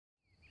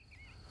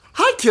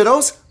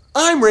kiddos,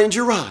 I'm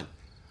Ranger Ron.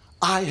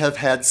 I have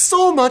had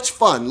so much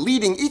fun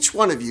leading each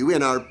one of you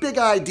in our big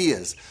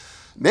ideas.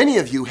 Many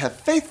of you have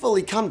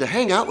faithfully come to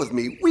hang out with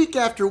me week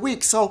after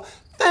week, so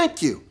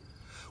thank you.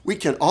 We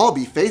can all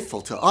be faithful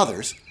to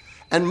others,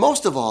 and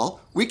most of all,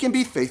 we can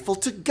be faithful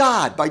to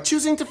God by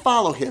choosing to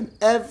follow Him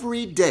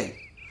every day.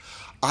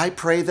 I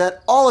pray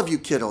that all of you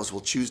kiddos will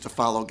choose to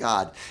follow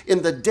God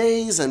in the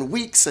days and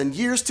weeks and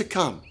years to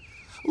come.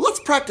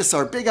 Let's practice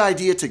our big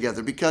idea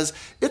together because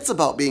it's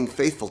about being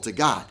faithful to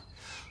God.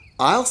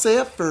 I'll say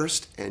it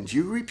first and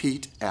you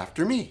repeat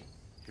after me.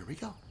 Here we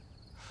go.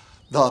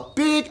 The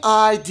big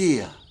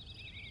idea.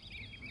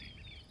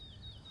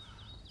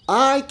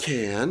 I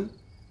can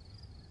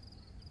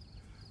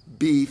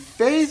be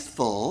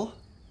faithful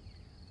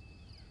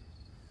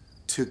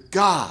to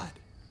God.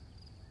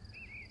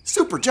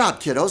 Super job,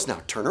 kiddos.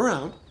 Now turn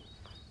around.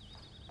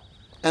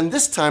 And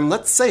this time,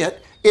 let's say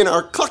it in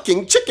our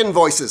clucking chicken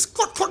voices.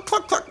 Cluck, cluck,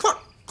 cluck, cluck,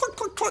 cluck, cluck,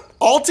 cluck, cluck.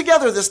 All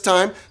together this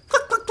time.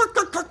 Cluck, cluck, cluck,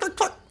 cluck, cluck, cluck,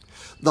 cluck.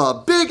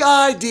 The big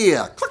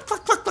idea. Cluck,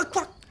 cluck, cluck, cluck,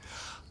 cluck.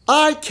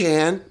 I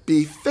can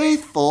be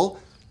faithful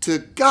to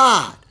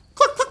God.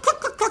 Cluck, cluck,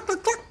 cluck, cluck, cluck,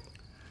 cluck, cluck.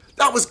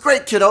 That was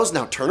great, kiddos.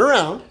 Now turn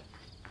around.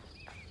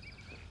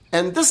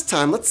 And this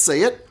time, let's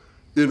say it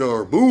in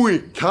our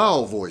mooing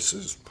cow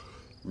voices.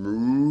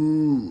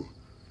 Moo.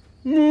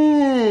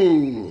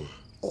 Moo.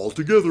 All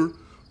together.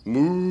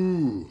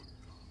 Moo.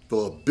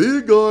 The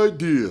big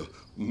idea.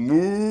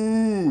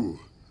 Moo.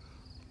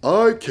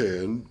 I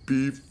can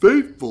be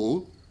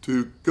faithful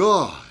to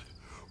God.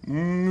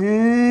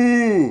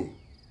 Moo.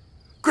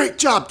 Great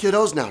job,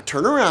 kiddos. Now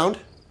turn around.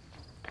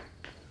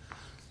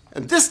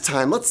 And this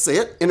time, let's say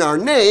it in our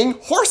neighing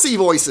horsey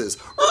voices.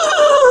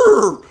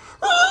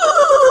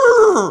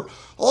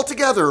 All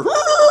together.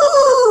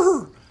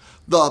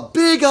 The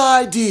big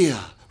idea.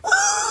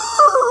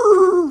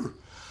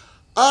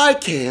 I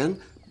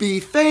can be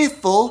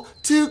faithful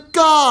to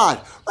God.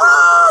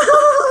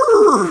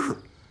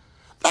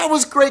 That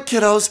was great,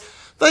 kiddos.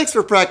 Thanks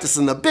for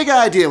practicing the big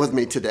idea with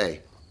me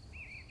today.